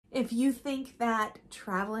If you think that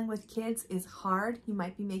traveling with kids is hard, you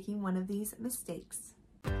might be making one of these mistakes.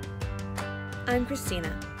 I'm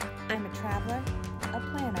Christina. I'm a traveler, a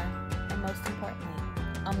planner, and most importantly,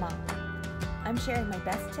 a mom. I'm sharing my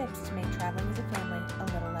best tips to make traveling as a family a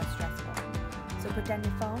little less stressful. So put down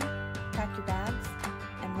your phone, pack your bags,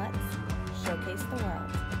 and let's showcase the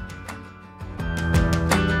world.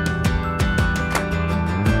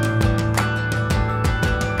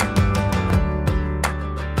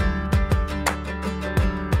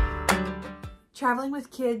 Traveling with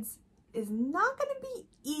kids is not going to be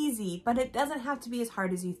easy, but it doesn't have to be as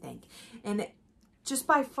hard as you think. And just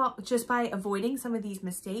by avoiding some of these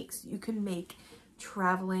mistakes, you can make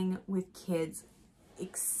traveling with kids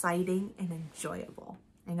exciting and enjoyable.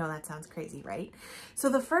 I know that sounds crazy, right? So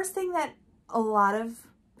the first thing that a lot of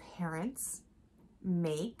parents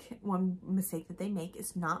make, one mistake that they make,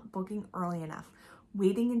 is not booking early enough.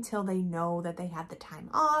 Waiting until they know that they have the time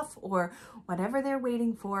off or whatever they're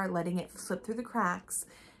waiting for, letting it slip through the cracks,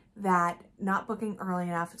 that not booking early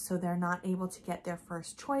enough so they're not able to get their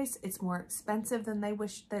first choice. It's more expensive than they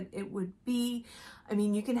wish that it would be. I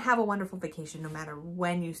mean, you can have a wonderful vacation no matter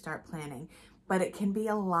when you start planning, but it can be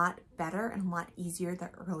a lot better and a lot easier the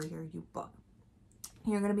earlier you book.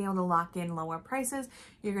 You're going to be able to lock in lower prices.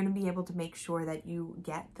 You're going to be able to make sure that you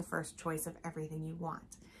get the first choice of everything you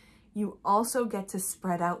want. You also get to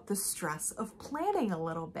spread out the stress of planning a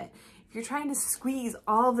little bit. If you're trying to squeeze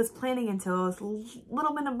all of this planning into a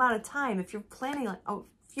little bit amount of time, if you're planning like a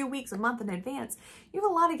few weeks, a month in advance, you have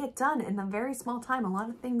a lot to get done in a very small time, a lot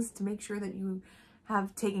of things to make sure that you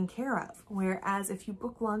have taken care of. Whereas if you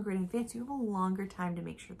book longer in advance, you have a longer time to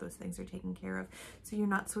make sure those things are taken care of, so you're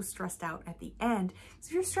not so stressed out at the end. So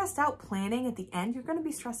if you're stressed out planning at the end, you're going to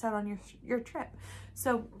be stressed out on your trip.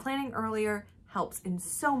 So planning earlier helps in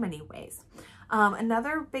so many ways.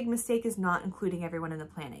 Another big mistake is not including everyone in the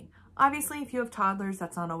planning. Obviously, if you have toddlers,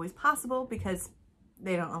 that's not always possible because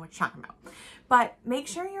they don't know what you're talking about. But make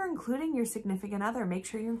sure you're including your significant other. Make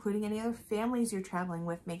sure you're including any other families you're traveling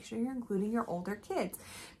with. Make sure you're including your older kids.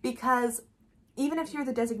 Because even if you're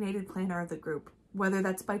the designated planner of the group, whether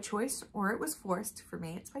that's by choice or it was forced, for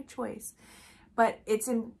me it's by choice, but it's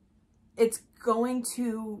going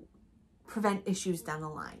to prevent issues down the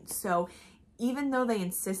line. So even though they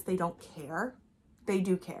insist they don't care, they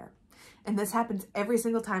do care. And this happens every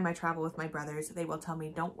single time I travel with my brothers. They will tell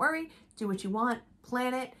me, don't worry, do what you want,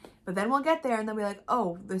 plan it. But then we'll get there and they'll be like,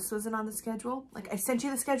 oh, this wasn't on the schedule? Like, I sent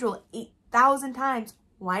you the schedule 8,000 times.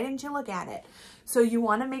 Why didn't you look at it? So you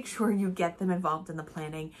want to make sure you get them involved in the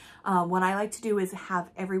planning. What I like to do is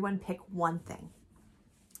have everyone pick one thing.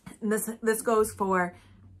 And this goes for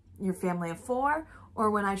your family of 4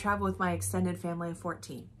 or when I travel with my extended family of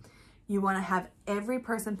 14. You want to have every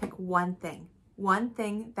person pick one thing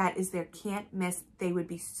that is their can't miss, they would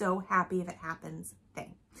be so happy if it happens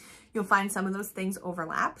thing. You'll find some of those things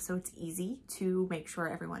overlap, so it's easy to make sure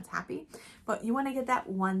everyone's happy, but you want to get that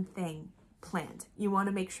one thing planned. You want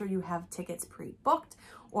to make sure you have tickets pre-booked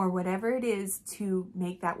or whatever it is to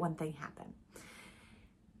make that one thing happen.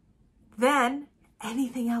 Then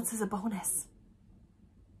anything else is a bonus.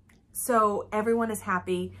 So everyone is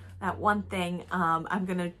happy. That one thing, I'm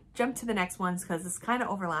going to jump to the next ones because this kind of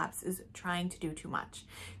overlaps, is trying to do too much.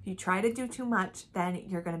 If you try to do too much, then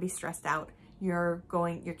you're going to be stressed out. Your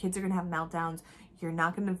kids are going to have meltdowns. They're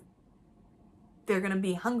going to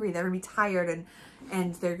be hungry. They're going to be tired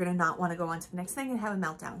and they're going to not want to go on to the next thing and have a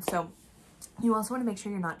meltdown. So you also want to make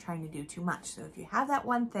sure you're not trying to do too much. So if you have that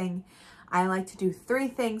one thing, I like to do 3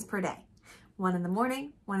 things per day. 1 in the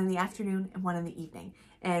morning, 1 in the afternoon, and 1 in the evening.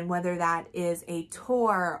 And whether that is a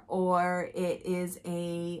tour or it is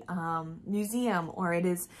a museum or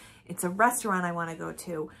it's a restaurant I want to go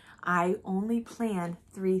to, I only plan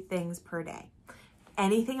 3 things per day.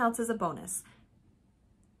 Anything else is a bonus.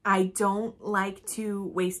 I don't like to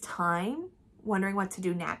waste time wondering what to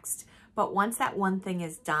do next, but once that one thing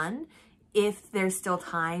is done, if there's still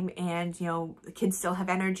time and, you know, the kids still have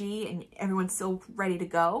energy and everyone's still ready to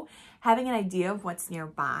go, having an idea of what's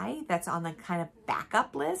nearby that's on the kind of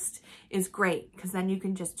backup list is great, because then you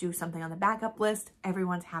can just do something on the backup list.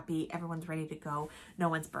 Everyone's happy, everyone's ready to go, no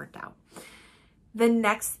one's burnt out. The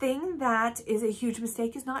next thing that is a huge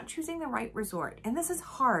mistake is not choosing the right resort. And this is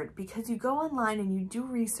hard because you go online and you do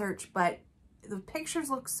research, but the pictures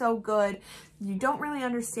look so good. You don't really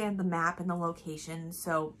understand the map and the location.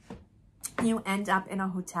 So you end up in a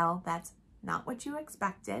hotel that's not what you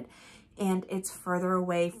expected, and it's further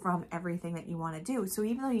away from everything that you want to do. So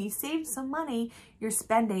even though you saved some money, you're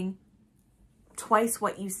spending twice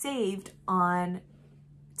what you saved on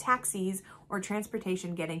taxis or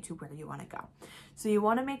transportation getting to where you want to go. So you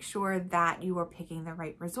want to make sure that you are picking the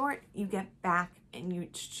right resort. You get back and you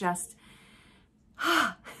just,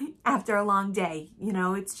 after a long day, you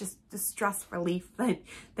know, it's just the stress relief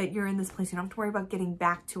that you're in this place. You don't have to worry about getting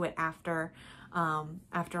back to it after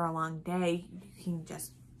a long day. You can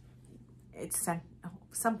just, it's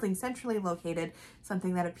something centrally located,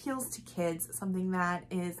 something that appeals to kids, something that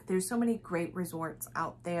is, there's so many great resorts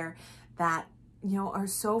out there that, you know, are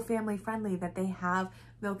so family friendly that they have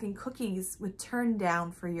milk and cookies with turn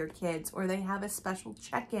down for your kids, or they have a special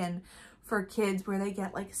check-in for kids where they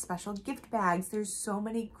get like special gift bags. There's so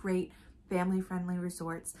many great family friendly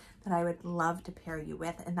resorts that I would love to pair you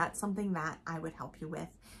with, and that's something that I would help you with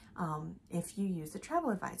if you use a travel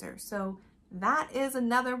advisor. So that is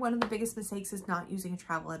another one of the biggest mistakes, is not using a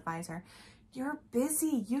travel advisor. You're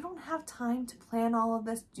busy. You don't have time to plan all of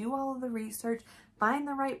this, do all of the research, find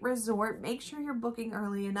the right resort, make sure you're booking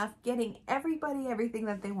early enough, getting everybody everything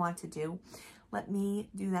that they want to do. Let me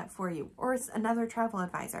do that for you. Or it's another travel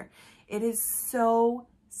advisor. It is so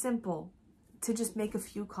simple to just make a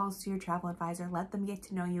few calls to your travel advisor, let them get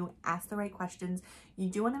to know you, ask the right questions. You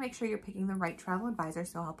do want to make sure you're picking the right travel advisor,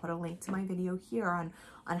 so I'll put a link to my video here on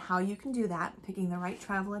how you can do that, picking the right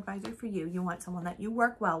travel advisor for you. You want someone that you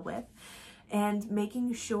work well with, and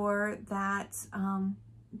making sure that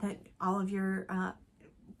that all of your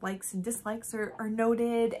likes and dislikes are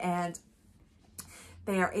noted, and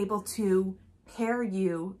they are able to pair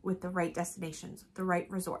you with the right destinations, the right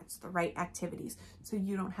resorts, the right activities, so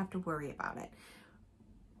you don't have to worry about it.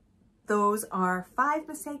 Those are 5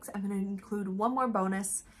 mistakes. I'm going to include one more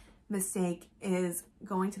bonus mistake, is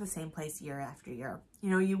going to the same place year after year. You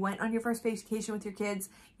know, you went on your first vacation with your kids,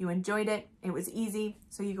 you enjoyed it, it was easy,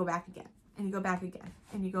 so you go back again, and you go back again,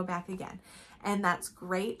 and you go back again. And that's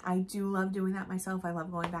great. I do love doing that myself. I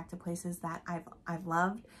love going back to places that I've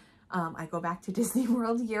loved. I go back to Disney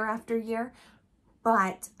World year after year,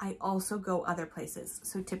 but I also go other places.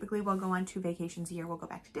 So typically we'll go on 2 vacations a year. We'll go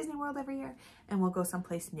back to Disney World every year, and we'll go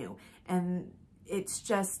someplace new. And it's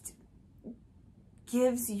just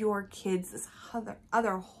gives your kids this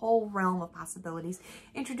other whole realm of possibilities,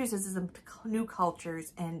 introduces them to new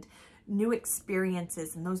cultures and new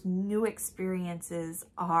experiences, and those new experiences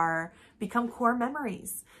become core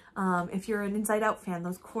memories. If you're an Inside Out fan,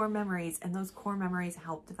 those core memories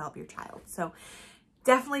help develop your child. So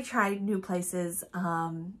definitely try new places.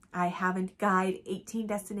 I have a guide, 18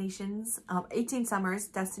 destinations, 18 summers,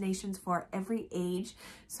 destinations for every age.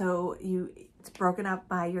 So it's broken up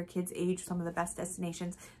by your kid's age, some of the best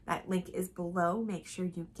destinations. That link is below. Make sure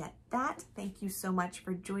you get that. Thank you so much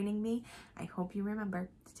for joining me. I hope you remember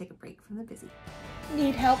to take a break from the busy.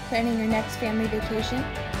 Need help planning your next family vacation?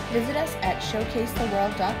 Visit us at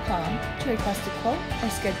showcasetheworld.com to request a quote or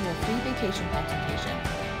schedule a free vacation consultation.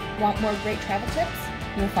 Want more great travel tips?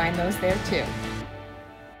 You'll find those there too.